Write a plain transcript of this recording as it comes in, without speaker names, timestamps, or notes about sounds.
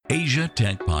Asia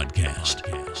Tech Podcast.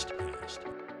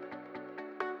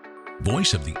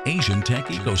 Voice of the Asian tech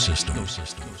ecosystem.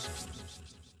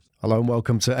 Hello and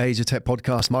welcome to Asia Tech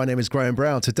Podcast. My name is Graham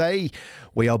Brown. Today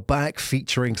we are back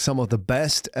featuring some of the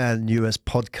best and newest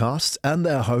podcasts and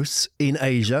their hosts in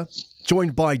Asia,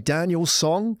 joined by Daniel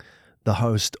Song, the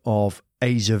host of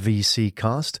Asia VC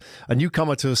Cast, a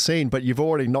newcomer to the scene, but you've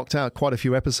already knocked out quite a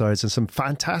few episodes and some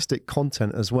fantastic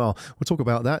content as well. We'll talk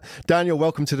about that. Daniel,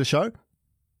 welcome to the show.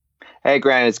 Hey,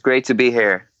 Grant, it's great to be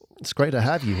here. It's great to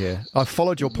have you here. I've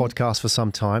followed your podcast for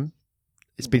some time.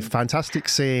 It's been fantastic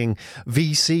seeing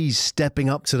VCs stepping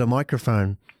up to the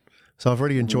microphone. So I've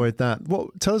really enjoyed that.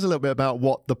 Tell us a little bit about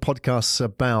what the podcast's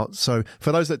about. So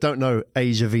for those that don't know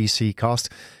Asia VC Cast,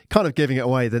 kind of giving it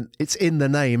away, then it's in the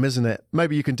name, isn't it?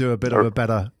 Maybe you can do a bit of a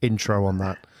better intro on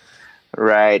that.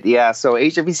 Right. Yeah. So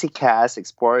Asia VC Cast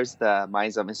explores the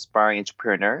minds of inspiring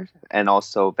entrepreneurs and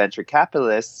also venture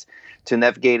capitalists to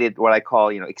navigate it, what I call,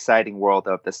 exciting world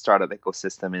of the startup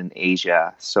ecosystem in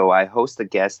Asia. So I host a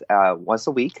guest once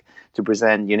a week to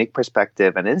present unique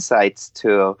perspective and insights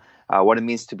to what it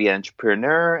means to be an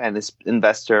entrepreneur and an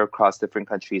investor across different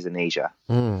countries in Asia.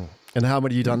 And how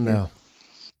many have you done now?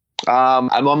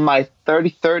 I'm on my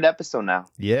 33rd episode now.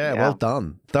 Yeah, well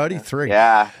done. 33.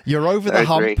 Yeah. You're over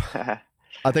 33. the hump.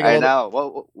 I know.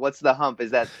 Well, what's the hump?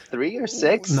 Is that 3 or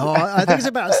 6? No, I think it's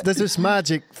about, there's this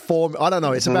magic form. I don't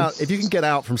know. It's about, if you can get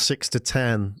out from 6 to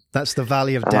 10, that's the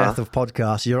valley of death of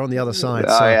podcasts. You're on the other side.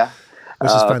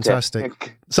 Which is fantastic.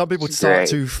 Okay. Some people start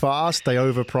too fast. They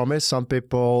overpromise. Some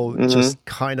people just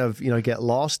kind of, get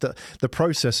lost. The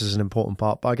process is an important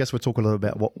part, but I guess we'll talk a little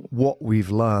bit about what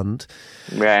we've learned.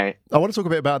 Right. I want to talk a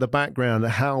bit about the background,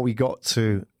 how we got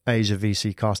to Asia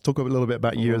VC Cast. Talk a little bit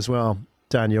about you as well,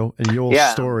 Daniel, and your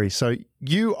story. So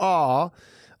you are,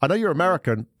 I know you're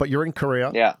American, but you're in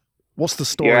Korea. Yeah. What's the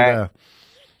story there?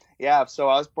 Yeah. So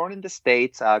I was born in the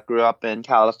States, grew up in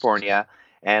California.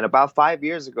 And about 5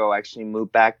 years ago, I actually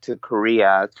moved back to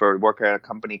Korea for work at a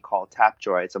company called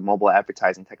Tapjoy. It's a mobile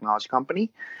advertising technology company.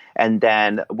 And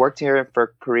then worked here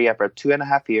for Korea for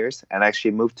 2.5 years and actually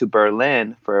moved to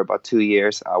Berlin for about 2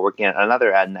 years, working at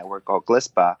another ad network called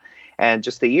Glispa. And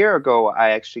just a year ago, I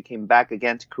actually came back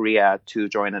again to Korea to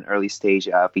join an early stage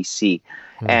VC.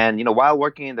 And, while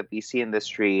working in the VC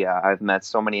industry, I've met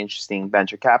so many interesting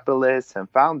venture capitalists and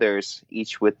founders,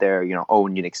 each with their,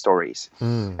 own unique stories.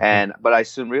 But I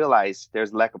soon realized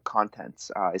there's lack of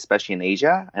content, especially in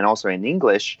Asia and also in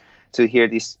English, to hear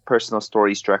these personal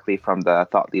stories directly from the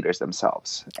thought leaders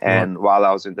themselves. And while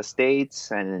I was in the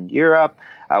States and in Europe,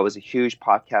 I was a huge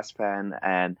podcast fan,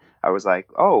 and I was like,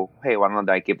 oh, hey, why don't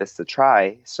I give this a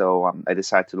try? So I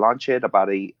decided to launch it about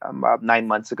 9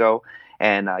 months ago.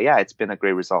 And it's been a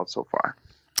great result so far.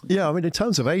 Yeah, I mean, in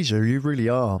terms of Asia, you really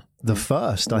are the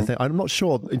first, I think. I'm not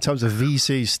sure in terms of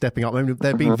VCs stepping up. I mean, there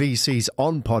have been VCs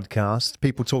on podcasts,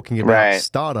 people talking about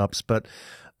startups, but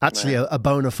actually a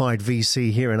bona fide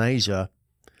VC here in Asia,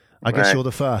 I guess you're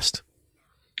the first.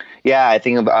 Yeah, I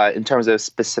think in terms of a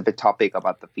specific topic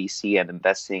about the VC and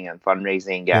investing and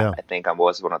fundraising, I think I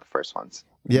was one of the first ones.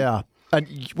 Yeah. And,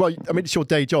 well, I mean, it's your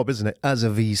day job, isn't it, as a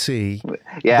VC?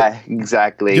 Yeah,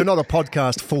 exactly. You're not a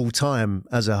podcast full-time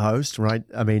as a host, right?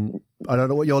 I mean, I don't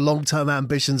know what your long-term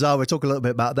ambitions are. We'll talk a little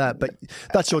bit about that, but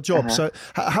that's your job. So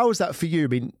how is that for you? I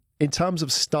mean, in terms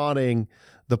of starting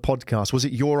the podcast, was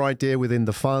it your idea within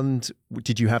the fund?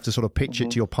 Did you have to sort of pitch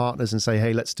it to your partners and say,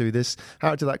 hey, let's do this?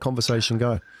 How did that conversation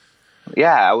go?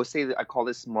 Yeah, I would say that I call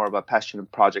this more of a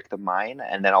passionate project of mine.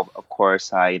 And then, of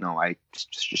course, I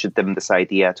showed them this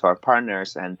idea to our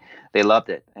partners, and they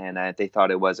loved it. And they thought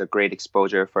it was a great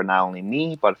exposure for not only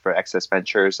me, but for Access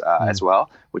Ventures as well,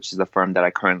 which is the firm that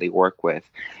I currently work with.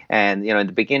 And, in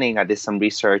the beginning, I did some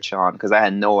research because I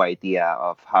had no idea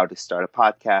of how to start a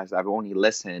podcast. I've only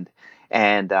listened.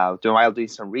 And while doing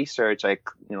some research, I,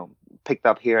 picked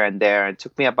up here and there. And it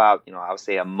took me about, I would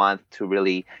say a month to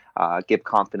really give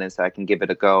confidence that I can give it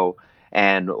a go.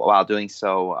 And while doing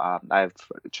so, I've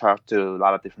talked to a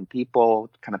lot of different people,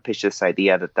 kind of pitched this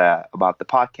idea about the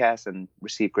podcast and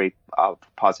received great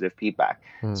positive feedback.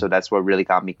 So that's what really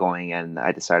got me going. And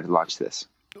I decided to launch this.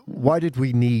 Why did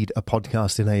we need a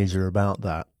podcast in Asia about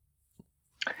that?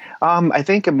 I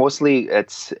think mostly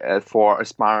it's for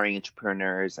aspiring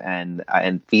entrepreneurs and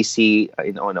VC.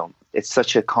 It's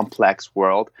such a complex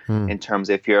world in terms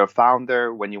of if you're a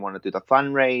founder, when you want to do the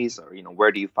fundraise, or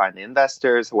where do you find the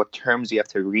investors, what terms you have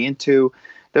to agree into.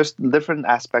 there's different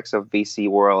aspects of VC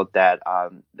world that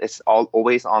it's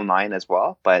always online as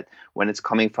well. But when it's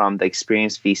coming from the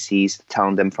experienced VCs,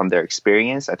 telling them from their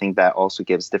experience, I think that also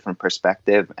gives different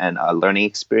perspective and a learning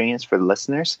experience for the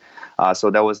listeners. So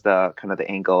that was the kind of the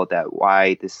angle that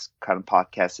why this kind of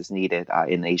podcast is needed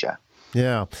in Asia.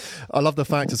 Yeah. I love the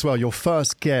fact as well, your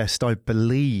first guest, I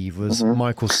believe, was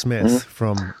Michael Smith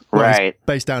from Right. He's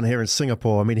based down here in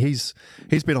Singapore. I mean, he's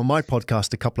been on my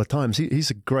podcast a couple of times. He's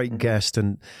a great guest,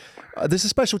 and there's a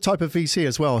special type of VC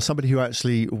as well, somebody who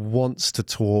actually wants to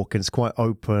talk and is quite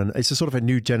open. It's a sort of a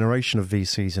new generation of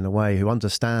VCs in a way who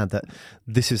understand that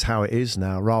this is how it is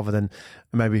now, rather than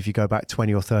maybe if you go back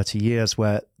 20 or 30 years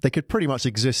where they could pretty much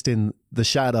exist in the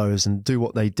shadows and do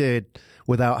what they did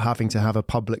without having to have a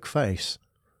public face.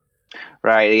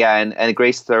 Right. Yeah. And a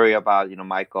great story about,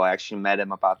 Michael. I actually met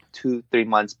him about 2-3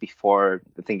 months before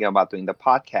thinking about doing the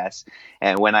podcast.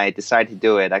 And when I decided to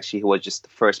do it, actually, he was just the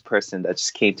first person that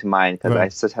just came to mind because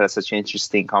I had such an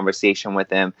interesting conversation with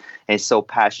him. And he's so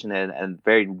passionate and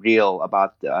very real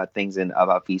about things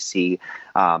about VC.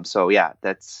 So, yeah,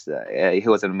 he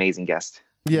was an amazing guest.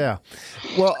 Yeah.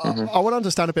 Well, I want to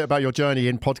understand a bit about your journey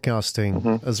in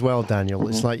podcasting as well, Daniel.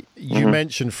 It's like you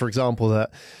mentioned, for example, that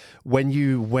when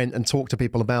you went and talked to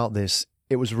people about this,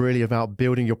 it was really about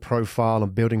building your profile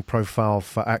and building profile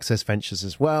for Access Ventures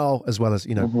as well as,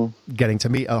 getting to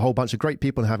meet a whole bunch of great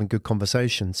people and having good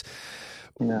conversations.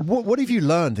 Yeah. What have you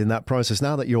learned in that process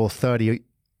now that you're 30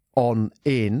 on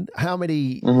in? How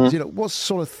many, what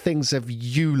sort of things have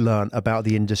you learned about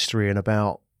the industry and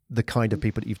about the kind of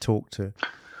people that you've talked to?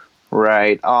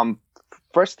 Right.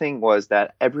 First thing was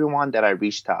that everyone that I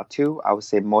reached out to, I would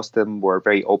say most of them were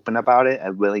very open about it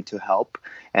and willing to help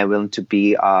and willing to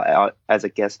be as a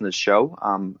guest in the show.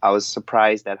 I was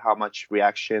surprised at how much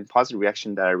positive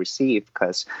reaction that I received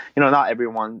because, not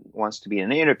everyone wants to be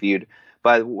interviewed.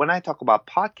 But when I talk about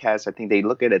podcasts, I think they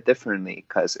look at it differently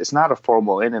because it's not a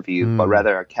formal interview, but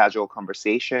rather a casual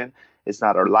conversation. It's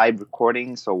not a live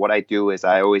recording. So what I do is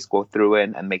I always go through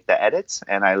it and make the edits,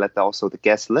 and I let also the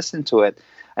guests listen to it.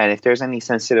 And if there's any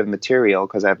sensitive material,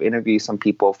 because I've interviewed some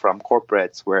people from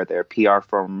corporates where their PR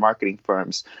firm, marketing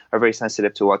firms are very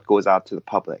sensitive to what goes out to the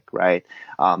public, right?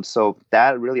 So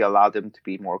that really allowed them to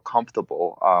be more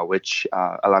comfortable, which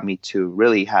allowed me to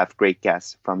really have great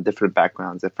guests from different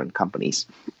backgrounds, different companies.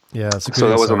 Yeah, that's a good so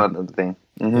that insight. was one other thing.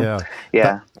 Yeah.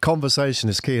 That conversation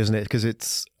is key, isn't it?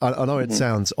 Because I know it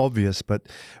sounds obvious, but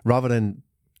rather than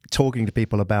talking to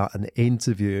people about an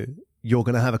interview, you're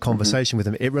going to have a conversation with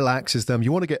them. It relaxes them.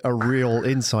 You want to get a real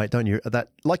insight, don't you? That,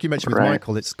 like you mentioned with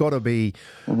Michael, it's got to be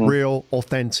real,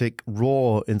 authentic,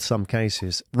 raw in some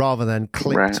cases, rather than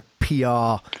clipped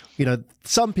PR.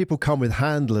 Some people come with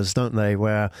handlers, don't they,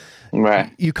 where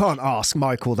you can't ask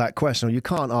Michael that question or you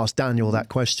can't ask Daniel that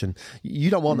question. You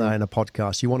don't want that in a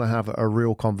podcast. You want to have a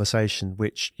real conversation,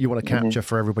 which you want to capture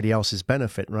for everybody else's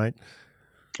benefit, right?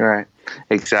 Right.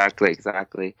 Exactly.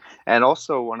 And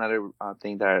also one other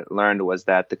thing that I learned was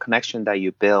that the connection that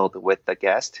you build with the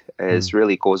guest is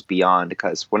really goes beyond,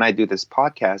 because when I do this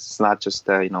podcast, it's not just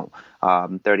a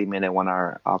 30-minute 1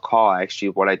 hour call. Actually,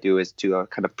 what I do is do a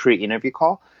kind of pre-interview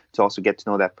call to also get to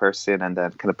know that person and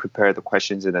then kind of prepare the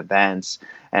questions in advance.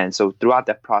 And so throughout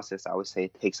that process, I would say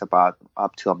it takes about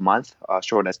up to a month,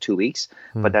 short as 2 weeks.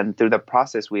 But then through the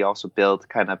process, we also build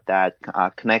kind of that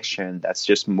connection that's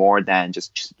just more than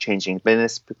just changing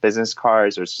business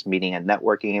cards or just meeting a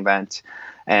networking event.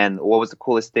 And what was the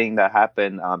coolest thing that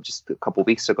happened just a couple of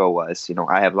weeks ago was,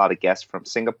 I have a lot of guests from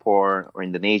Singapore or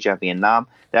Indonesia, Vietnam,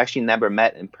 that actually never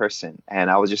met in person. And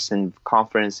I was just in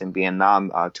conference in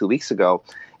Vietnam 2 weeks ago.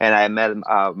 And I met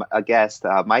a guest,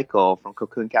 Michael from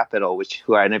Cocoon Capital,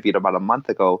 who I interviewed about a month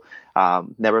ago.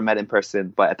 Never met in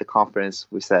person, but at the conference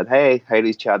we said, hey to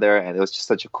each other. And it was just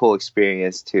such a cool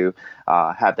experience to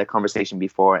have that conversation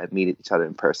before and meet each other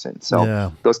in person.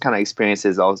 So those kind of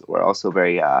experiences were also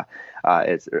very,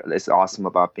 it's awesome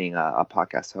about being a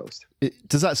podcast host.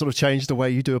 Does that sort of change the way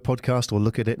you do a podcast or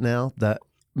look at it now that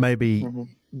maybe,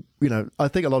 I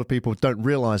think a lot of people don't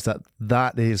realize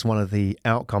that is one of the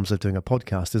outcomes of doing a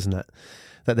podcast, isn't it?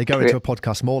 That they go into a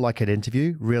podcast more like an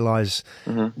interview, realize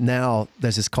now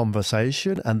there's this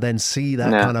conversation, and then see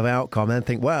that kind of outcome and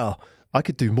think, well, I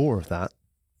could do more of that.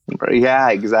 Yeah,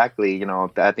 exactly.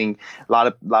 I think a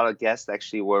lot of guests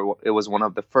actually it was one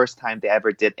of the first time they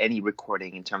ever did any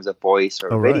recording in terms of voice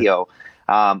or video.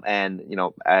 And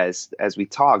as we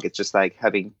talk, it's just like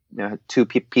having two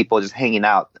people just hanging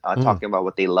out, talking about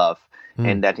what they love.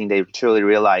 And I think they truly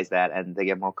realize that, and they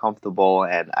get more comfortable.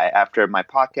 And after my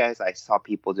podcast, I saw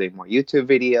people doing more YouTube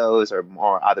videos or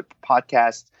more other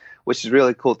podcasts which is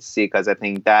really cool to see because I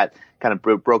think that kind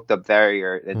of broke the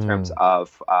barrier in terms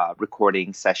of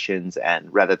recording sessions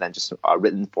and rather than just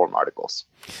written form articles.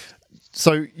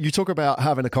 So you talk about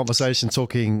having a conversation,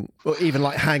 talking, or even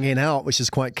like hanging out, which is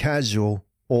quite casual,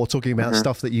 or talking about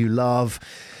stuff that you love.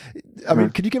 I mean,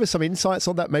 could you give us some insights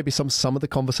on that? Maybe some of the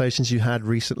conversations you had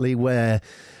recently where,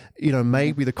 you know,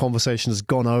 maybe the conversation has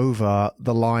gone over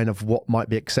the line of what might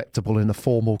be acceptable in a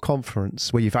formal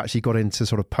conference, where you've actually got into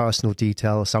sort of personal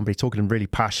detail or somebody talking really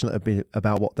passionate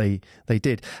about what they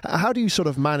did. How do you sort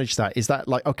of manage that? Is that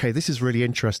like, okay, this is really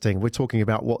interesting. We're talking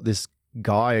about what this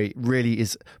guy really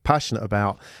is passionate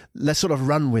about. Let's sort of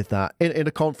run with that. In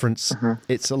a conference,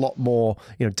 it's a lot more,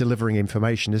 you know, delivering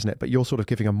information, isn't it? But you're sort of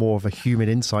giving a more of a human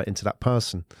insight into that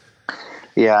person.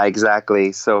 Yeah,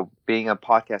 exactly. So being a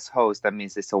podcast host, that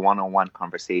means it's a one-on-one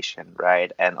conversation,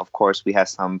 right? And of course, we have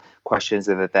some questions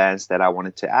in advance that I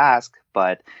wanted to ask.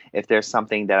 But if there's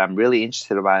something that I'm really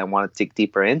interested about and want to dig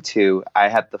deeper into, I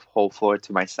have the whole floor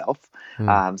to myself.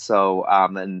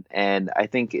 And I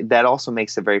think that also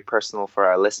makes it very personal for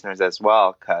our listeners as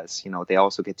well, because, you know, they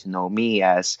also get to know me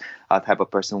as a type of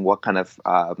person, what kind of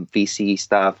VC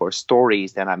stuff or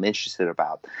stories that I'm interested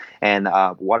about. And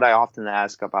what I often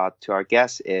ask about to our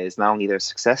guests is not only their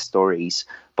success stories,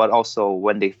 but also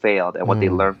when they failed and what they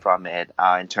learned from it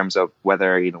in terms of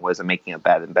whether, you know, was it making a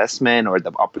bad investment or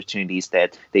the opportunities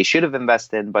that they should have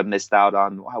invested in but missed out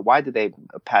on. Why did they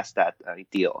pass that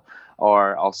deal?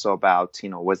 Or also about, you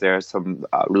know, was there some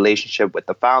relationship with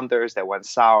the founders that went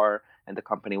sour and the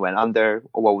company went under?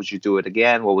 Or what would you do it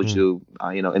again? What would you,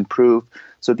 improve?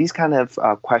 So these kind of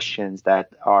questions that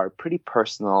are pretty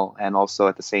personal, and also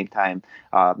at the same time,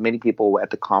 many people at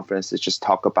the conferences just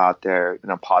talk about their, you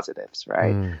know, positives,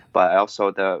 right? But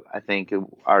also I think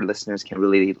our listeners can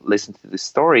really listen to the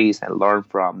stories and learn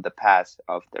from the past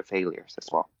of their failures as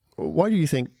well. Why do you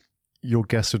think your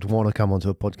guests would want to come onto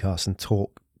a podcast and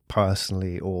talk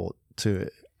personally or to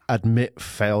admit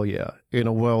failure in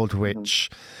a world which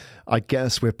I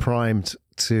guess we're primed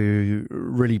to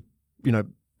really, you know,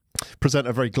 present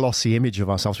a very glossy image of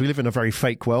ourselves? We live in a very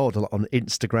fake world on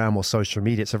Instagram or social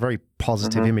media. It's a very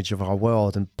positive image of our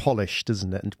world and polished,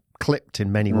 isn't it? And clipped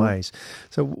in many ways.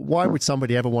 So why would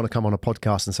somebody ever want to come on a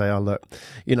podcast and say, oh, look,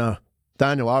 you know,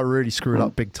 Daniel, I really screwed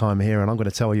up big time here and I'm going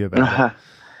to tell you about it?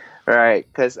 Right,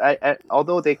 because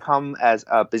although they come as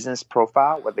a business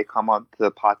profile, when they come on to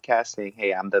the podcast saying,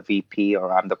 hey, I'm the VP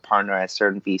or I'm the partner at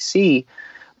certain VC,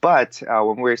 but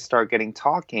when we start getting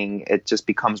talking, it just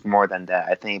becomes more than that.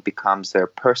 I think it becomes their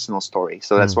personal story.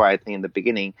 So that's why I think in the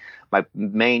beginning, my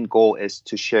main goal is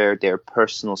to share their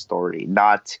personal story,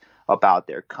 not about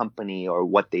their company or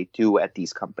what they do at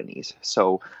these companies.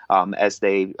 So as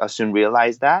they soon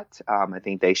realize that, I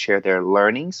think they share their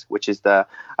learnings, which is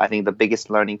I think the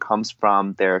biggest learning comes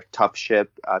from their tough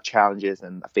ship challenges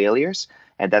and failures.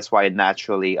 And that's why it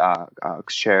naturally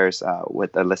shares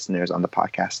with the listeners on the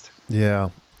podcast. Yeah.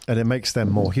 And it makes them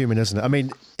more human, isn't it? I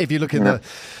mean, if you look at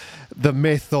the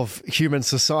myth of human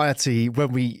society,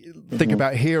 when we think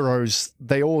about heroes,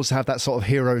 they always have that sort of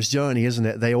hero's journey, isn't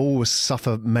it? They always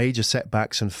suffer major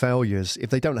setbacks and failures.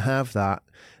 If they don't have that,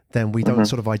 then we don't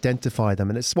sort of identify them.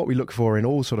 And it's what we look for in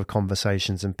all sort of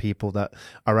conversations and people that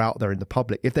are out there in the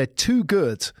public. If they're too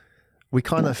good, we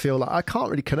kind of feel like, I can't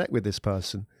really connect with this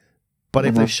person. But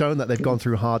if they've shown that they've gone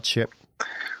through hardship,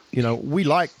 you know, we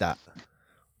like that.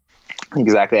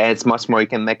 Exactly. And it's much more, you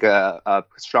can make a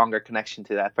stronger connection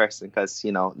to that person because,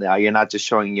 you know, you're not just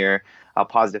showing your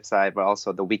positive side, but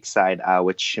also the weak side,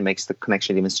 which makes the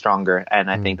connection even stronger. And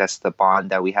I think that's the bond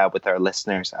that we have with our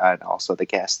listeners and also the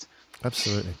guest.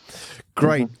 Absolutely.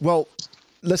 Great. Well,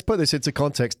 let's put this into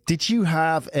context. Did you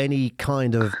have any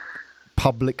kind of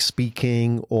public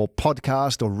speaking or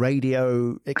podcast or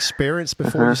radio experience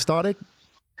before you started?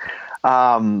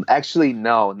 Actually,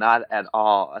 no, not at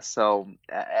all. So,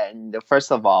 and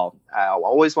first of all, I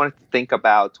always wanted to think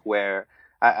about where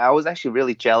I was actually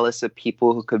really jealous of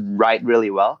people who could write really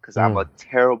well because I'm a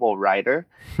terrible writer.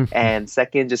 And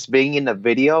second, just being in a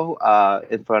video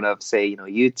in front of, say, you know,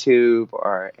 YouTube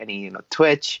or any, you know,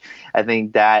 Twitch, I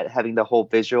think that having the whole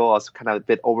visual was kind of a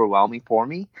bit overwhelming for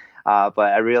me. But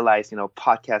I realized, you know,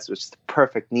 podcast was the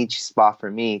perfect niche spot for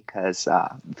me because,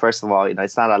 first of all, you know,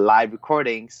 it's not a live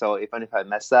recording. So even if I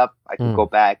mess up, I can go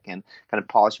back and kind of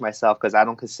polish myself because I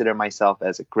don't consider myself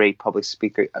as a great public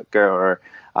speaker or,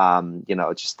 you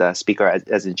know, just a speaker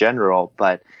as in general.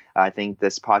 But I think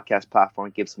this podcast platform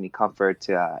gives me comfort.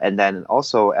 And then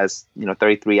also, as, you know,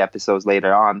 33 episodes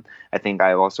later on, I think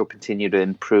I also continue to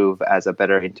improve as a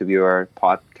better interviewer,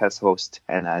 podcast host,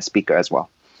 and a speaker as well.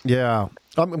 Yeah,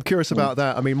 I'm curious about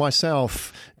that. I mean,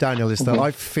 myself, Daniel, is that I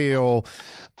feel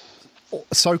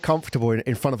so comfortable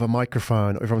in front of a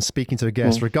microphone, or if I'm speaking to a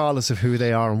guest, regardless of who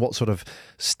they are and what sort of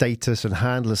status and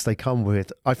handlers they come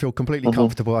with, I feel completely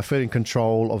comfortable. I feel in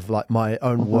control of like my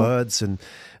own words, and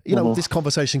you know, this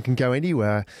conversation can go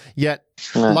anywhere. Yet,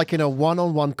 like in a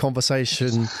one-on-one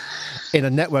conversation in a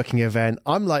networking event,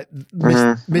 I'm like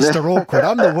Mr. Awkward.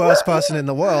 I'm the worst person in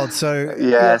the world. So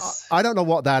yes, I don't know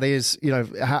what that is, you know,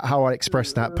 how I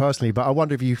express that personally, but I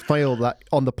wonder if you feel that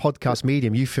on the podcast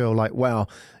medium, you feel like, wow,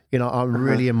 you know, I'm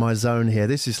really in my zone here.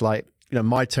 This is like, you know,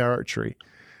 my territory.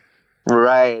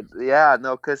 Right. Yeah.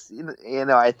 No, because, you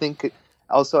know, I think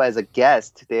also as a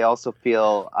guest, they also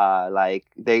feel like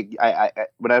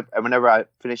whenever I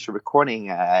finish the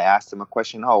recording, I ask them a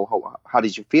question. Oh, how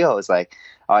did you feel? It's like,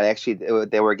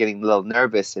 they were getting a little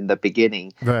nervous in the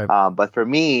beginning. Right. But for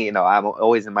me, you know, I'm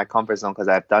always in my comfort zone because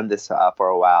I've done this for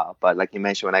a while. But like you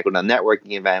mentioned, when I go to a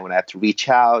networking event, when I have to reach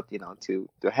out, you know, to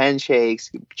do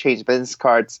handshakes, change business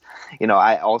cards, you know,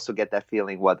 I also get that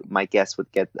feeling what my guests would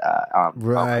get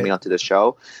coming onto the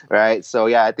show. Right. So,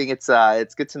 yeah, I think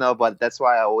it's good to know. But that's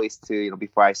why I always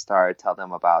before I start, tell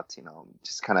them about, you know,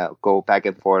 just kind of go back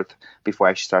and forth before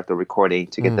I start the recording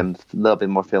to get them a little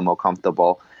bit feel more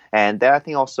comfortable. And that, I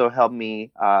think, also helped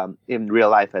me in real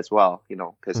life as well, you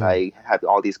know, because I had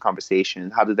all these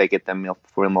conversations. How did I get them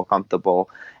feel more comfortable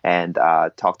and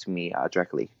talk to me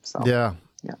directly? So yeah,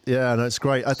 no, it's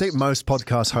great. I think most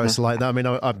podcast hosts are like that. I mean,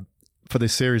 I'm for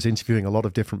this series interviewing a lot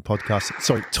of different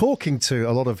talking to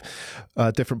a lot of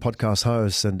different podcast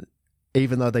hosts, and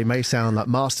even though they may sound like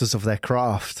masters of their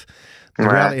craft, the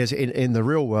reality is in the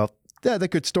real world, yeah, they're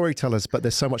good storytellers, but they're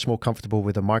so much more comfortable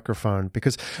with a microphone.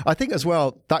 Because I think as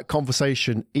well, that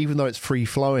conversation, even though it's free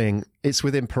flowing, it's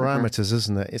within parameters,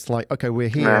 isn't it? It's like, okay, we're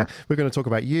here, we're going to talk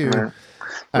about you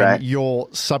and your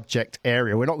subject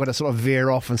area. We're not going to sort of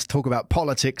veer off and talk about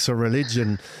politics or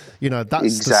religion. You know,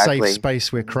 that's the safe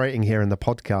space we're creating here in the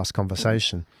podcast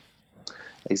conversation.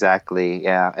 Exactly.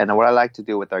 Yeah. And what I like to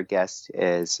do with our guests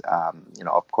is, you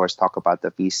know, of course, talk about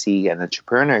the VC and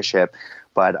entrepreneurship,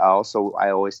 but I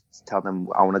always tell them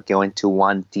I want to go into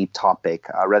one deep topic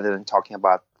rather than talking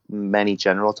about many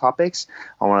general topics.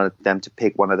 I want them to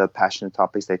pick one of the passionate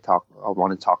topics they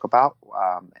want to talk about.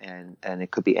 And it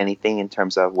could be anything in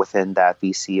terms of within that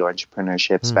VC or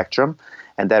entrepreneurship spectrum.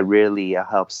 And that really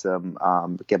helps them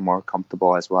get more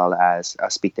comfortable as well as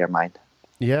speak their mind.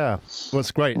 Yeah, well,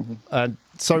 it's great.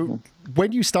 So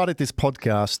when you started this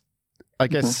podcast, I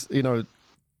guess, you know,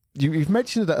 you've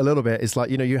mentioned it a little bit. It's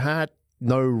like, you know, you had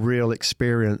no real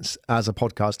experience as a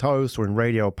podcast host or in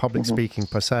radio or public speaking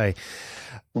per se.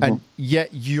 And yet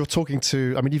you're talking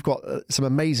to, I mean, you've got some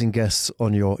amazing guests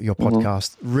on your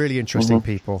podcast, really interesting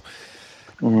people.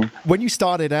 When you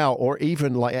started out, or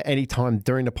even like at any time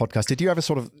during the podcast, did you ever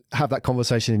sort of have that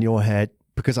conversation in your head?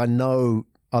 Because I know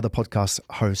other podcast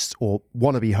hosts or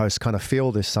wannabe hosts kind of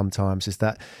feel this sometimes, is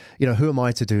that, you know, who am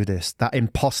I to do this? That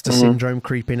imposter syndrome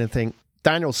creep in and think,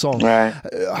 Daniel Song,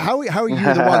 how are you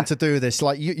the one to do this?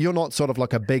 Like, you're not sort of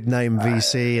like a big name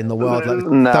VC in the world,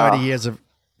 like 30 years of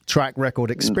track record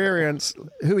experience.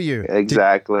 Who are you?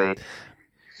 Exactly.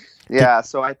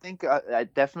 So I think I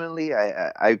definitely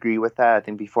agree with that. I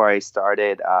think before I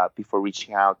started, before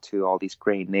reaching out to all these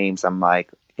great names, I'm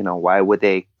like, you know, why would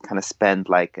they kind of spend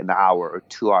like an hour or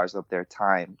 2 hours of their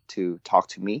time to talk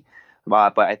to me?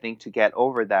 But I think to get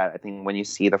over that, I think when you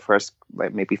see the first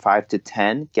like maybe 5 to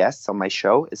 10 guests on my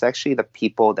show, it's actually the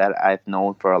people that I've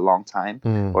known for a long time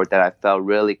or that I felt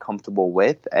really comfortable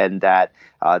with, and that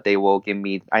they will give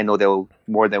me, I know they'll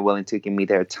more than willing to give me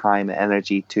their time and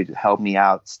energy to help me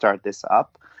out, start this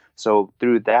up. So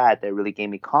through that really gave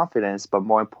me confidence, but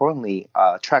more importantly,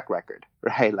 track record,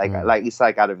 right? Like it's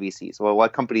like out of VCs. Well,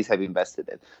 what companies have you invested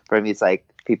in? For me, it's like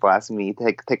people asking me,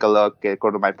 take a look, go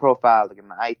to my profile, look at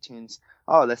my iTunes.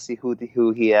 Oh, let's see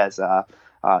who he has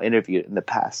interviewed in the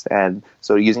past. And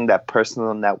so using that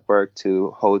personal network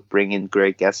to bring in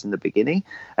great guests in the beginning,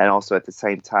 and also at the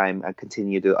same time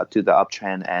continue to do the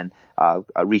uptrend and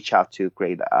reach out to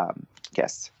great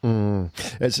guests.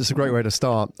 It's just a great way to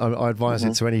start. I advise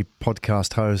it to any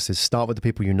podcast host, is start with the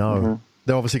people you know.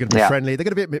 They're obviously going to be friendly. They're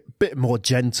going to be a bit more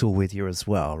gentle with you as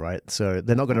well, right? So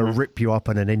they're not going to rip you up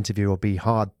in an interview or play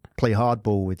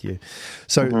hardball with you.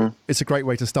 So it's a great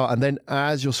way to start. And then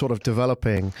as you're sort of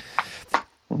developing,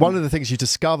 one of the things you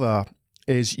discover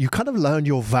is you kind of learn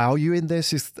your value in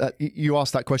this. Is that you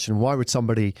ask that question, why would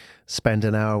somebody spend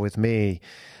an hour with me?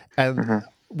 And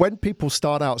when people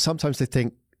start out, sometimes they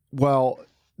think, well,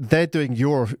 they're doing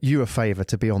you a favor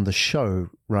to be on the show,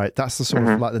 right? That's the sort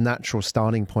of like the natural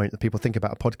starting point that people think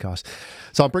about a podcast.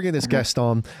 So I'm bringing this guest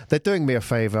on, they're doing me a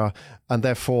favor, and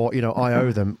therefore, you know, I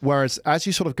owe them. Whereas as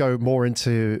you sort of go more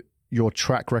into, your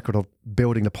track record of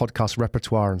building the podcast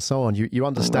repertoire and so on, you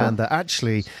understand that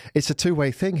actually it's a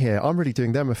two-way thing here. I'm really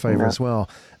doing them a favor as well.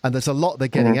 And there's a lot they're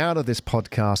getting out of this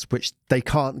podcast, which they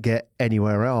can't get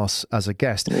anywhere else as a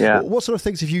guest. Yeah. What sort of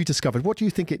things have you discovered? What do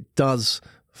you think it does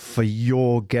for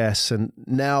your guests? And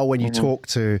now when you talk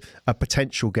to a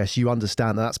potential guest, you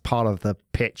understand that that's part of the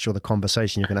pitch or the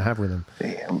conversation you're going to have with them.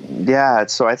 Yeah.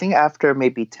 So I think after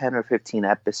maybe 10 or 15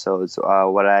 episodes,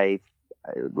 what I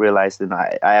realized, and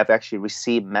I have actually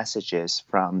received messages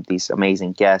from these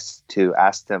amazing guests to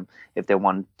ask them if they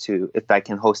want to, if I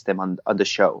can host them on the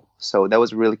show. So that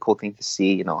was a really cool thing to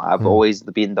see. You know, I've always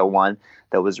been the one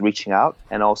that was reaching out,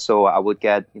 and also I would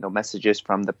get, you know, messages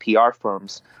from the PR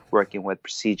firms working with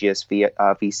prestigious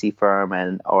VC firm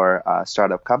and or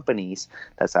startup companies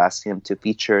that's asking them to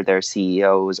feature their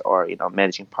CEOs or, you know,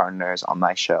 managing partners on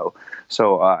my show.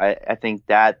 So I think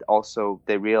that also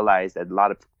they realize that a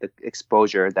lot of the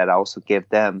exposure that I also give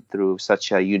them through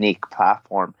such a unique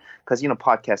platform, because, you know,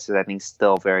 podcasts is, I think,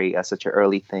 still very such an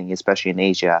early thing, especially in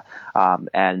Asia,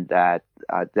 and that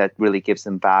really gives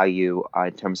them value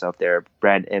in terms of their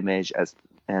brand image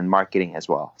and marketing as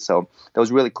well. So that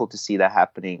was really cool to see that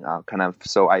happening.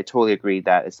 So I totally agree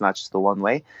that it's not just the one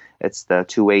way; it's the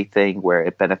two-way thing where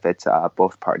it benefits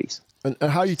both parties. And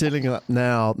how are you dealing with that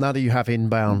now? Now that you have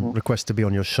inbound requests to be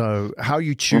on your show, how are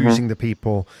you choosing the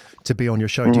people to be on your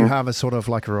show? Do you have a sort of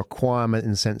like a requirement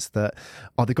in the sense that,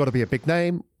 they've got to be a big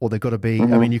name, or they've got to be,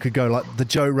 I mean, you could go like the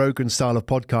Joe Rogan style of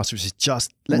podcast, which is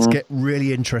just, let's get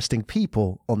really interesting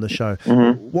people on the show.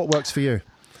 What works for you?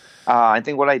 I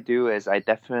think what I do is I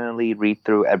definitely read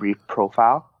through every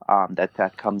profile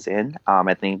that comes in.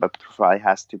 I think the profile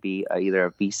has to be either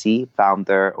a VC,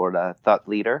 founder, or the thought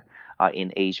leader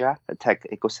in Asia, the tech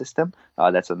ecosystem.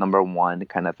 That's a number one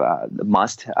kind of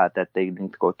must that they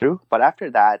need to go through. But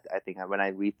after that, I think when I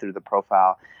read through the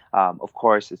profile, of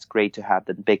course, it's great to have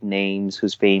the big names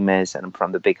who's famous and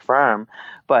from the big firm.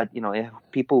 But, you know, if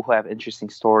people who have interesting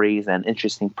stories and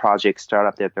interesting projects,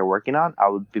 startup that they're working on, I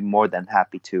would be more than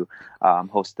happy to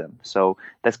host them. So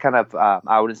that's kind of,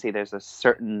 I wouldn't say there's a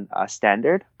certain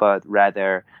standard, but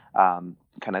rather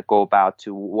kind of go about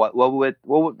to what would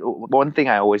one thing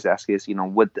I always ask is, you know,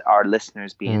 would our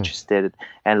listeners be interested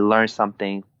and learn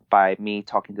something by me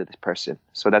talking to this person?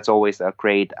 So that's always a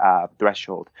great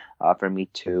threshold for me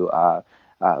to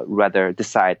rather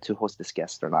decide to host this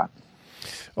guest or not.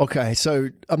 Okay, so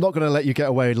I'm not going to let you get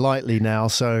away lightly now.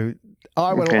 So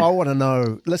I want to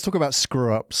know, let's talk about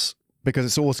screw-ups, because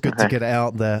it's always good to get it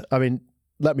out there. I mean,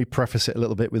 let me preface it a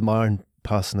little bit with my own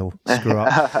personal screw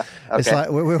up. It's like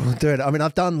we're all doing it. I mean,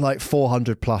 I've done like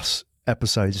 400 plus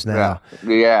episodes now.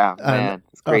 Yeah, man,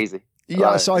 it's crazy.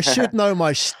 So I should know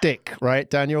my shtick, right,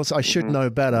 Daniel? So I should know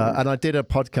better. And I did a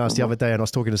podcast the other day, and I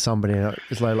was talking to somebody, and it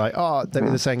was like,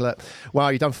 they're saying, like, wow,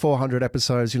 you've done 400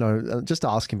 episodes, you know, just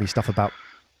asking me stuff about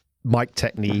mic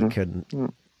technique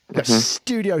and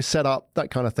studio setup,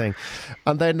 that kind of thing.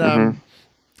 And then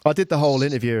I did the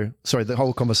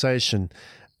whole conversation,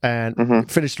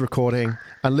 and finished recording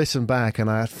and listened back,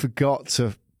 and I forgot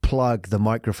to plug the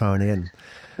microphone in.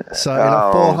 So in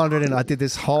a 400 in, I did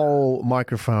this whole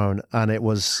microphone, and it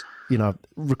was, you know,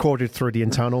 recorded through the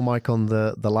internal mic on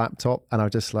the laptop, and I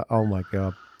was just like, oh my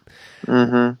God,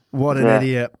 what an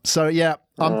idiot. So yeah,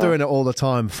 I'm doing it all the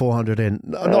time, 400 in.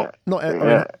 Not I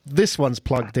mean, this one's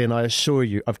plugged in, I assure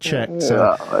you. I've checked.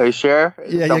 So. Are you sure?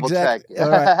 Yeah, double exactly. check.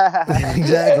 All right.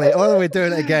 Exactly. Or we're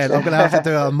doing it again. I'm going to have to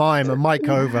do a mic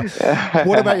over.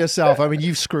 What about yourself? I mean,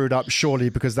 you've screwed up surely,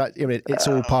 because that, I mean, it's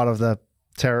all part of the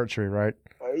territory, right?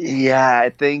 Yeah, I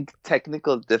think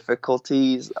technical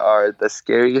difficulties are the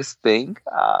scariest thing.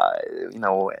 You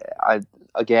know,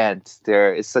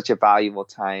 there is such a valuable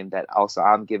time that also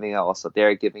I'm giving up, also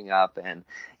they're giving up, and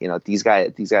you know, these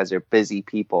guys are busy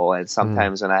people, and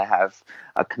sometimes when I have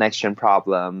connection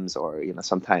problems, or you know,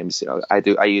 sometimes, you know,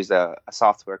 I use a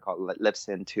software called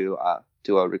Libsyn to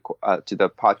do to the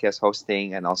podcast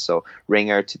hosting, and also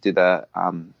Ringer to do the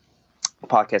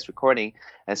podcast recording,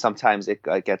 and sometimes it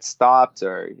gets stopped,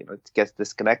 or you know, it gets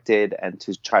disconnected, and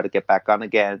to try to get back on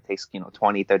again, it takes, you know,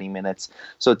 20-30 minutes.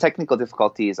 So technical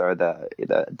difficulties are the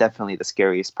definitely the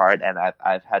scariest part, and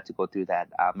I've had to go through that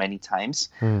many times.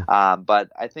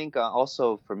 But I think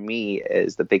also for me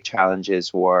is the big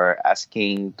challenges were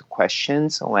asking the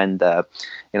questions when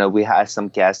we had some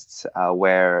guests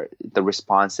where the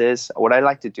responses, what I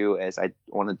like to do is I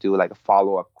want to do like a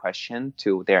follow-up question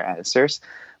to their answers.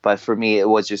 But for me, it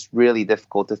was just really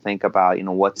difficult to think about, you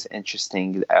know, what's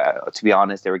interesting. To be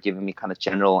honest, they were giving me kind of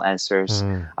general answers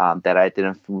that I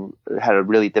had a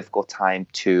really difficult time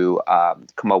to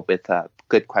come up with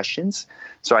good questions.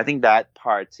 So I think that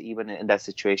part, even in that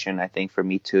situation, I think for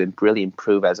me to really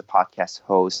improve as a podcast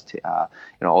host,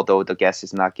 although the guest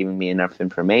is not giving me enough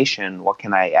information, what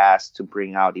can I ask to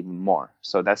bring out even more?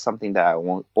 So that's something that I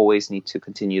won't always need to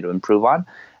continue to improve on.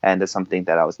 And that's something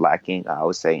that I was lacking, I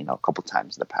would say, a couple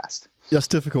times in the past. That's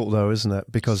difficult though, isn't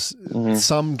it? Because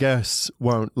some guests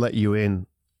won't let you in.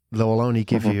 They'll only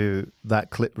give you that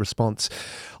clip response.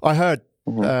 I heard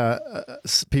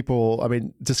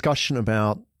discussion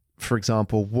about, for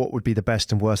example, what would be the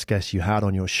best and worst guests you had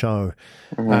on your show.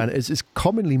 And it's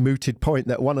commonly mooted point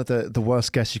that one of the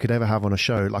worst guests you could ever have on a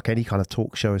show, like any kind of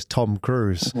talk show, is Tom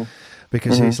Cruise,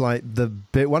 because he's like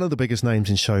one of the biggest names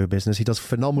in show business. He does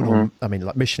phenomenal,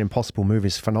 like Mission Impossible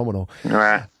movies, phenomenal.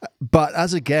 Right. But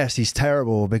as a guest, he's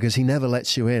terrible because he never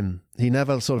lets you in. He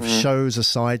never sort of shows a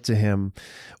side to him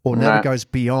or never goes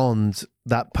beyond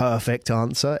that perfect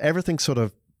answer. Everything's sort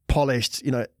of polished,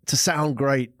 to sound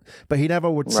great, but he never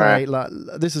would say like,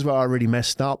 this is where I really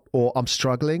messed up, or I'm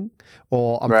struggling,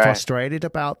 or I'm frustrated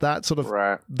about that sort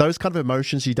of those kind of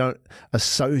emotions you don't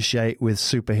associate with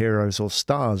superheroes or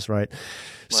stars, right?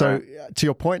 So to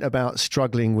your point about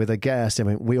struggling with a guest, I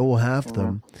mean, we all have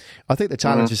them. I think the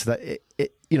challenge is that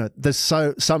there's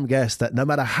some guests that no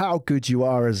matter how good you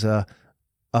are as a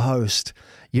host,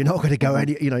 you're not going to go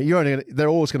they're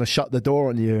always going to shut the door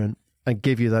on you and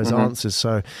give you those answers.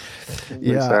 So,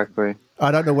 exactly.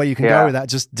 I don't know where you can go with that.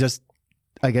 Just,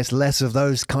 I guess, less of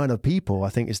those kind of people, I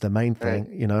think, is the main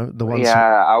thing. The ones.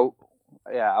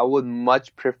 I would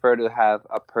much prefer to have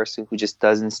a person who just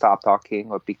doesn't stop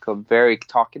talking or become very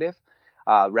talkative,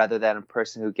 rather than a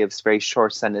person who gives very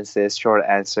short sentences, short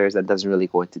answers, and doesn't really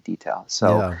go into detail.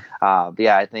 So,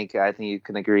 I think you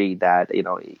can agree that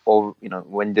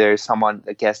when there's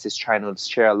a guest is trying to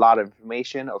share a lot of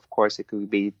information, of course it could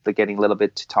be getting a little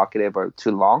bit too talkative or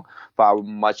too long. But I would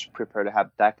much prefer to have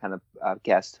that kind of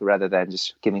guest rather than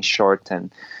just giving short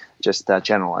and just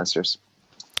general answers.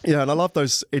 Yeah, and I love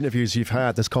those interviews you've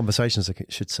had, those conversations, I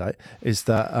should say, is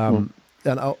that.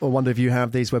 And I wonder if you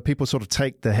have these where people sort of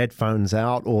take the headphones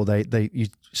out, or you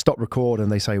stop record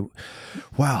and they say,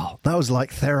 "Wow, that was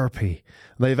like therapy."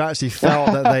 They've actually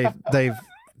felt that they've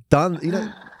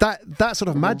done that sort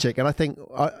of magic. And I think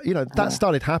that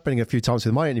started happening a few times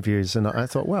with my interviews, and I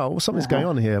thought, well, something's going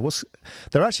on here.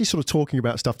 They're actually sort of talking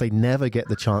about stuff they never get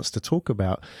the chance to talk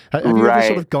about. Have you ever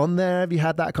sort of gone there? Have you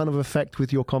had that kind of effect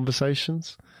with your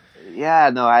conversations? Yeah,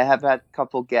 no, I have had a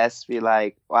couple guests be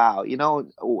like, wow,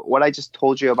 what I just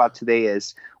told you about today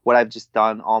is what I've just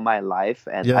done all my life.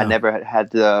 And I never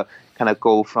had to kind of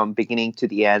go from beginning to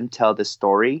the end, tell the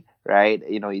story, right?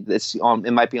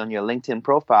 It might be on your LinkedIn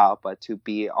profile, but to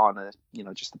be on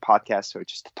just a podcast or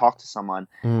just to talk to someone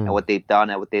and what they've done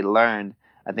and what they learned,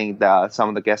 I think some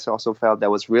of the guests also felt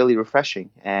that was really refreshing.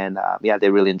 And they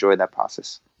really enjoyed that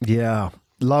process. Yeah.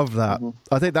 Love that.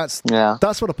 I think that's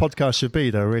what a podcast should be,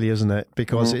 though, really, isn't it?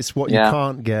 Because it's what you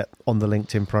can't get on the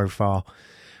LinkedIn profile.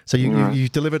 So you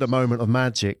delivered a moment of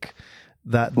magic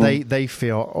that they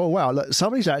feel, oh wow, look,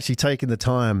 somebody's actually taken the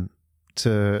time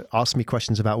to ask me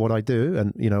questions about what I do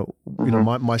and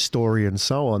my story and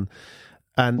so on.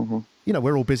 And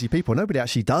we're all busy people. Nobody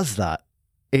actually does that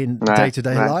in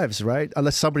day-to-day lives, right?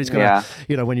 Unless somebody's going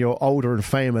to, when you're older and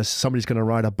famous, somebody's going to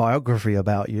write a biography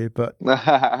about you, but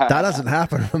that doesn't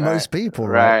happen for most people,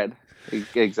 right?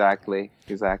 Exactly.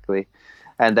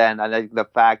 And then I think the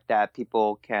fact that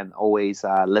people can always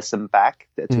listen back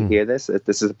to hear this.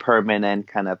 This is a permanent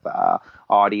kind of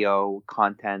audio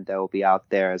content that will be out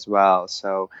there as well.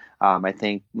 So I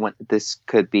think this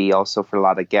could be also for a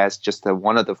lot of guests, just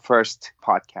one of the first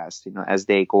podcasts, as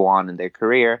they go on in their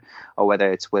career, or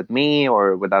whether it's with me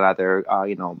or with another,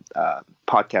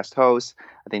 podcast host.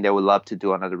 I think they would love to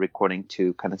do another recording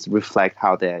to kind of reflect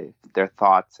how their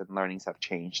thoughts and learnings have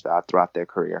changed throughout their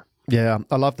career. Yeah,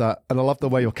 I love that. And I love the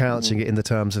way you're couching it in the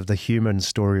terms of the human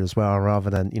story as well, rather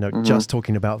than, just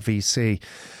talking about VC.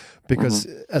 Because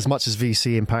as much as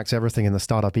VC impacts everything in the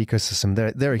startup ecosystem,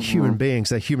 there are human beings,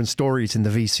 there are human stories in the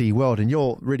VC world, and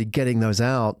you're really getting those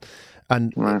out.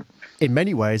 And in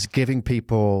many ways, giving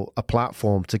people a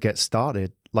platform to get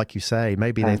started, like you say.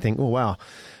 Maybe they think, oh, wow,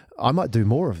 I might do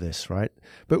more of this, right?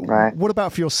 But what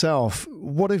about for yourself?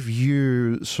 What have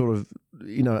you sort of,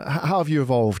 how have you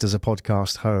evolved as a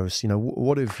podcast host?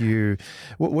 What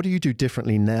do you do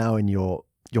differently now in your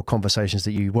conversations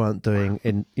that you weren't doing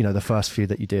in, the first few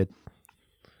that you did?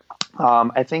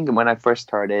 I think when I first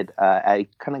started, I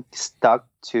kind of stuck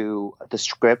to the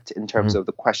script in terms of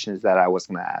the questions that I was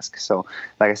going to ask. So,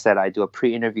 like I said, I do a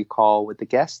pre-interview call with the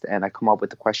guest, and I come up with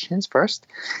the questions first,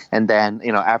 and then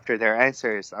after their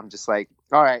answers, I'm just like,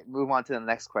 All right, move on to the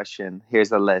next question. Here's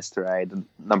the list, right?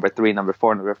 Number 3, number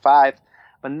 4, number 5.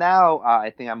 But now I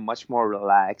think I'm much more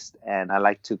relaxed, and I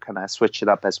like to kind of switch it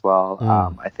up as well.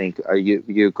 I think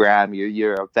you, Graham,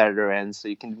 you're a veteran, so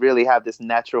you can really have this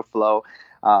natural flow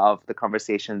of the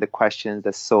conversation, the questions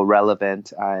that's so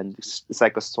relevant, and it's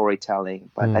like a storytelling.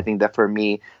 But I think that for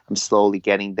me, I'm slowly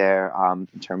getting there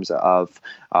in terms of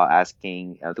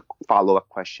asking the follow-up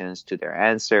questions to their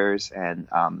answers, and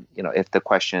if the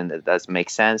question that does make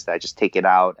sense, I just take it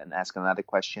out and ask another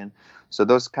question. So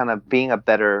those kind of being a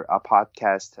better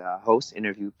podcast host,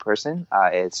 interview person,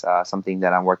 is something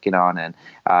that I'm working on, and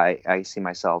I see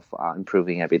myself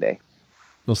improving every day.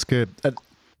 That's good.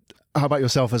 How about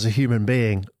yourself as a human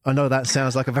being? I know that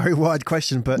sounds like a very wide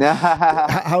question, but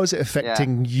how is it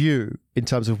affecting you in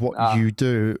terms of what you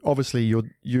do? Obviously,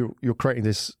 you're creating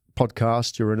this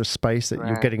podcast. You're in a space that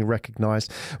you're getting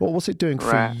recognized. Well, what's it doing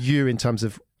for you in terms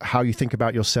of how you think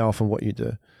about yourself and what you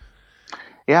do?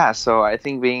 Yeah, so I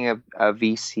think being a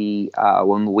VC,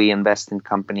 when we invest in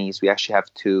companies, we actually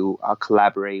have to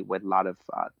collaborate with a lot of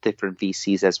different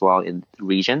VCs as well in the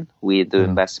region. We do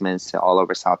investments all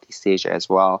over Southeast Asia as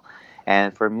well.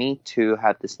 And for me to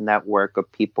have this network of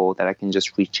people that I can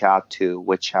just reach out to,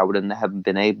 which I wouldn't have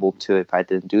been able to if I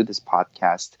didn't do this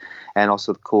podcast. And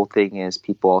also the cool thing is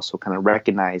people also kind of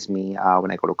recognize me when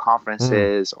I go to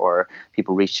conferences, or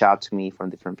people reach out to me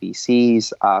from different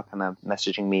VCs, kind of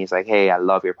messaging me. It's like, hey, I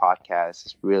love your podcast.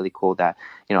 It's really cool that,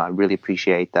 I really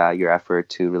appreciate your effort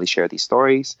to really share these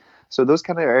stories. So those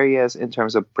kind of areas in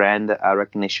terms of brand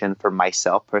recognition for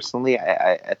myself personally,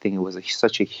 I think it was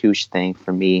such a huge thing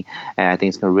for me. And I think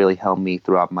it's going to really help me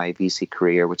throughout my VC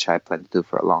career, which I plan to do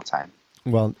for a long time.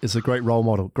 Well, it's a great role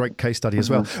model, great case study as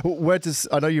well.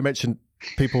 I know you mentioned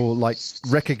people like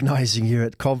recognizing you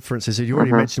at conferences. You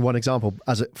already mentioned one example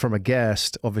from a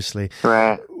guest, obviously.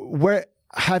 Right. Where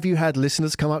have you had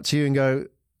listeners come up to you and go,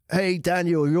 hey,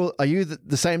 Daniel, are you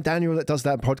the same Daniel that does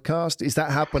that podcast? Is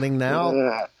that happening now?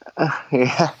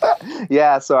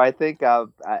 Yeah. So I think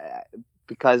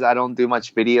because I don't do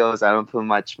much videos, I don't put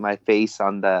much my face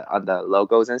on the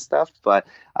logos and stuff. But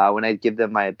when I give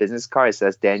them my business card, it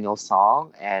says Daniel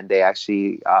Song, and they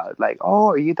actually like, oh,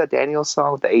 are you the Daniel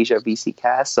Song with the Asia VC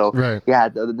Cast? So yeah,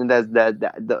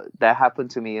 that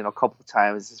happened to me a couple of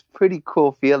times. It's a pretty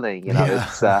cool feeling,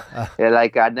 It's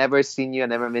like I've never seen you, I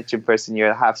never met you in person.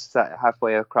 You're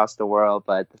halfway across the world,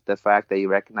 but the fact that you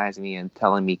recognize me and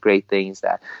telling me great things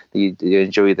that you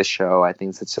enjoy the show, I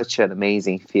think it's such an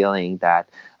amazing feeling that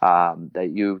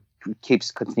you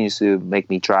continues to make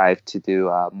me drive to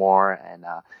do more and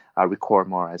record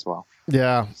more as well.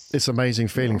 Yeah, it's an amazing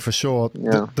feeling for sure.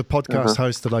 Yeah. The podcast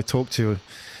host that I talked to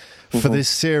for this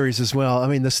series as well, I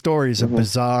mean, the stories are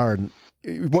bizarre and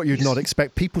what you'd not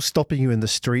expect. People stopping you in the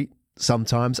street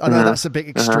sometimes. I know that's a bit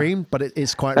extreme, but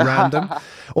it's quite random.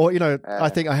 Or, I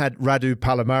think I had Radu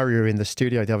Palamaru in the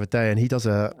studio the other day, and he does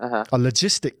a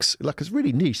logistics, like it's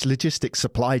really niche, logistics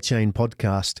supply chain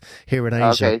podcast here in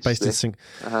Asia, based in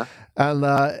Singapore.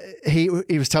 And he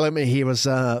was telling me he was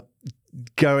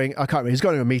going, I can't remember, he was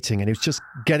going to a meeting, and he was just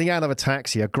getting out of a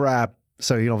taxi, a Grab.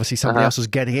 So, obviously somebody else was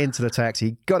getting into the taxi.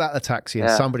 He got out of the taxi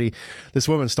and this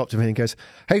woman stopped him and goes,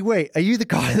 hey, wait, are you the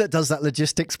guy that does that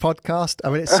logistics podcast? I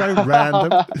mean, it's so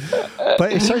random,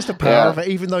 but it shows the power of it,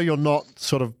 even though you're not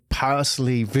sort of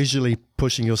personally, visually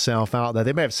pushing yourself out there.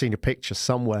 They may have seen a picture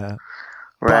somewhere.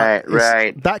 Right.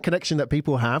 That connection that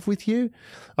people have with you,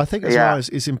 I think as well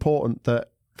is important that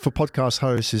for podcast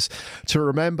hosts is to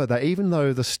remember that even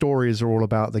though the stories are all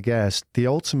about the guest, the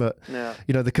ultimate,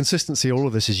 the consistency, all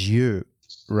of this is you,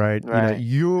 right?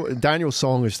 Daniel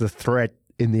Song is the thread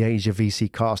in the Asia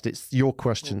VC cast. It's your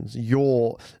questions,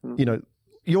 your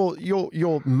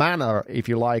manner, if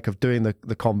you like, of doing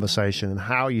the conversation and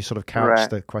how you sort of couch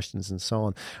the questions and so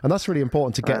on. And that's really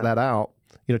important to get that out.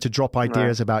 To drop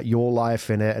ideas about your life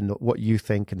in it and what you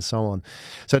think and so on.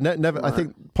 So never, I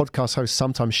think podcast hosts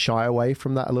sometimes shy away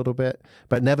from that a little bit,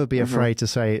 but never be afraid to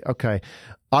say, okay,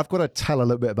 I've got to tell a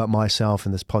little bit about myself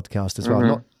in this podcast as well.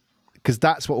 Not because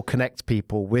that's what will connect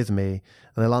people with me,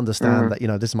 and they'll understand that,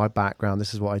 this is my background,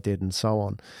 this is what I did, and so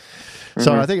on.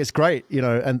 So I think it's great,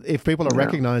 and if people are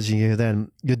recognizing you,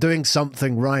 then you're doing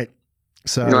something right.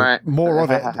 So more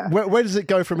of it. Where does it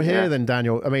go from here then,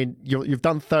 Daniel? I mean, you've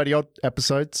done 30 odd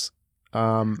episodes.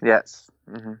 Yes.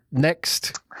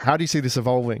 Next, how do you see this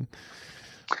evolving?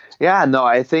 Yeah, no,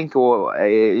 I think,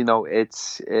 I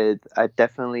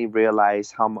definitely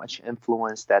realized how much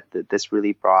influence that this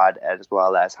really brought, as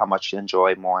well as how much you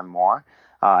enjoy more and more.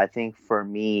 I think for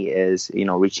me is,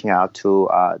 reaching out to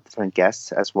different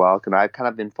guests as well. Because I've kind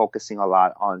of been focusing a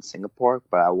lot on Singapore,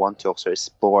 but I want to also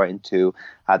explore into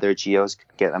other geos,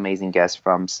 get amazing guests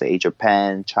from, say,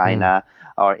 Japan, China,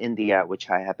 or India, which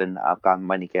I haven't gotten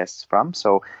many guests from.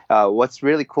 So what's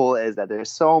really cool is that there's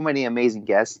so many amazing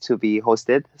guests to be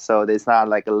hosted. So it's not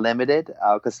like a limited,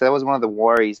 because that was one of the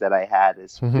worries that I had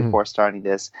is before starting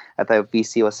this. I thought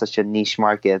VC was such a niche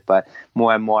market, but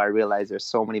more and more I realized there's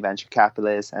so many venture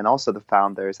capitalists and also the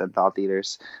founders and thought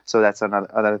leaders. So that's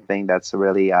another thing that's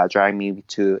really driving me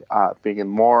to bring in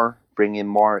more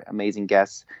amazing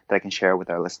guests that I can share with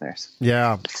our listeners.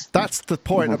 Yeah, that's the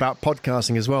point about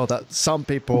podcasting as well, that some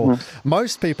people,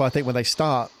 most people, I think when they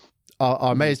start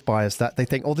are amazed by is that they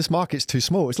think, oh, this market's too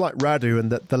small. It's like Radu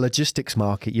and the logistics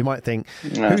market. You might think,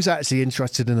 who's actually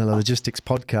interested in a logistics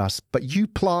podcast? But you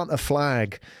plant a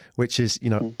flag, which is,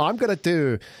 I'm going to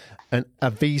do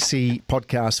a VC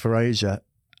podcast for Asia.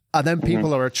 And then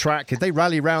people are attracted. They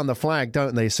rally around the flag,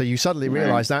 don't they? So you suddenly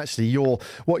realize actually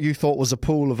what you thought was a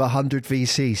pool of 100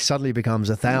 VCs suddenly becomes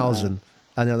 1,000.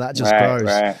 And then that just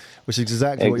grows, which is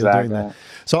exactly what you're doing there.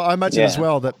 So I imagine as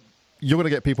well that you're going to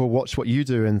get people watch what you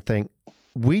do and think,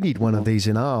 we need one of these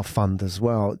in our fund as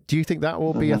well. Do you think that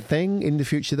will be a thing in the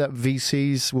future, that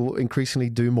VCs will increasingly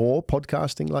do more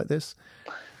podcasting like this?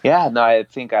 Yeah, no, I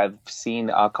think I've seen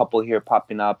a couple here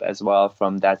popping up as well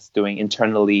from that's doing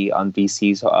internally on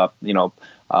VCs,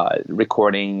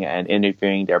 recording and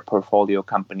interviewing their portfolio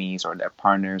companies or their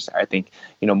partners. I think,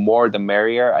 more the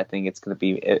merrier. I think it's going to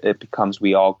be, it becomes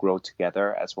we all grow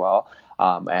together as well.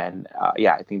 I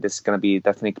think this is going to be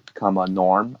definitely become a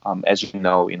norm. As in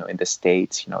the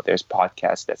States, there's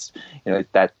podcasts that's,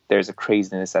 that there's a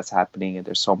craziness that's happening and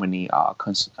there's so many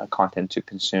content to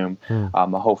consume.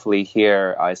 Hopefully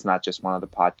here, it's not just one of the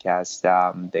podcasts.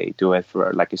 They do it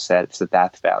for, like you said, it's the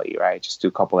Death Valley, right? Just do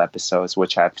a couple episodes,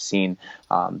 which I've seen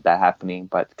that happening,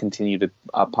 but continue to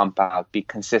pump out, be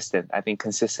consistent. I think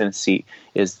consistency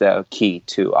is the key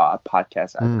to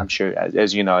podcasts. I'm sure,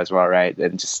 as you know as well, right?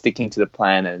 And just sticking to the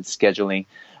plan and scheduling,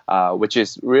 which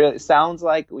is really sounds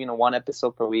like one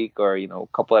episode per week or a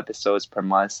couple episodes per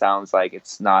month. Sounds like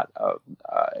it's not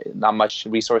much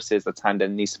resources, the time that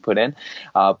it needs to put in,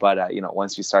 but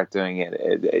once you start doing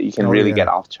it, you can really get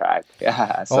off track.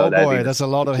 Yeah. So there's a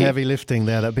lot of heavy lifting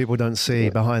there that people don't see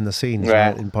behind the scenes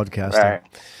in podcasting. Right.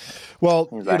 Well,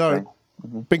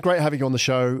 been great having you on the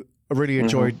show. I really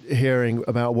enjoyed hearing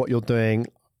about what you're doing.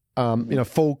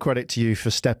 Full credit to you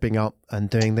for stepping up and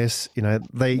doing this.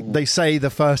 They say the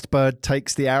first bird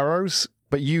takes the arrows,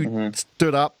 but you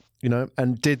stood up,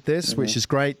 and did this, which is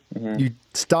great. You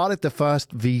started the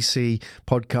first VC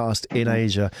podcast in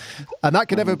Asia, and that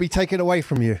can never be taken away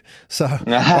from you. So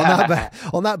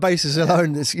on that basis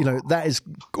alone, that is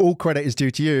all credit is due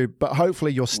to you. But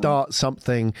hopefully you'll start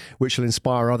something which will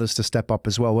inspire others to step up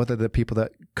as well, whether they're people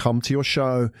that come to your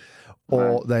show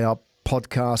or they are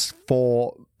podcasts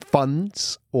for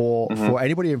funds or for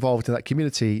anybody involved in that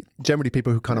community, generally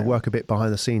people who kind of work a bit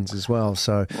behind the scenes as well.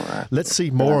 So let's see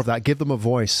more of that. Give them a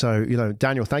voice. So,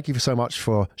 Daniel, thank you so much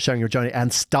for sharing your journey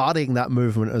and starting that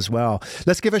movement as well.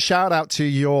 Let's give a shout out to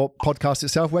your podcast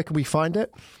itself. Where can we find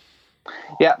it?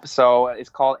 Yeah, so it's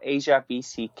called Asia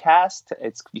VC Cast.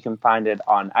 You can find it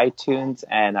on iTunes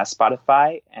and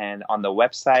Spotify, and on the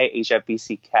website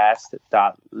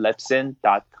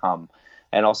asiavccast.libsyn.com.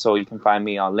 And also you can find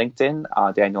me on LinkedIn,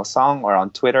 Daniel Song, or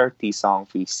on Twitter,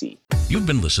 DSongVC. You've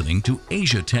been listening to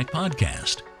Asia Tech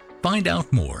Podcast. Find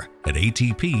out more at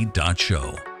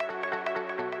atp.show.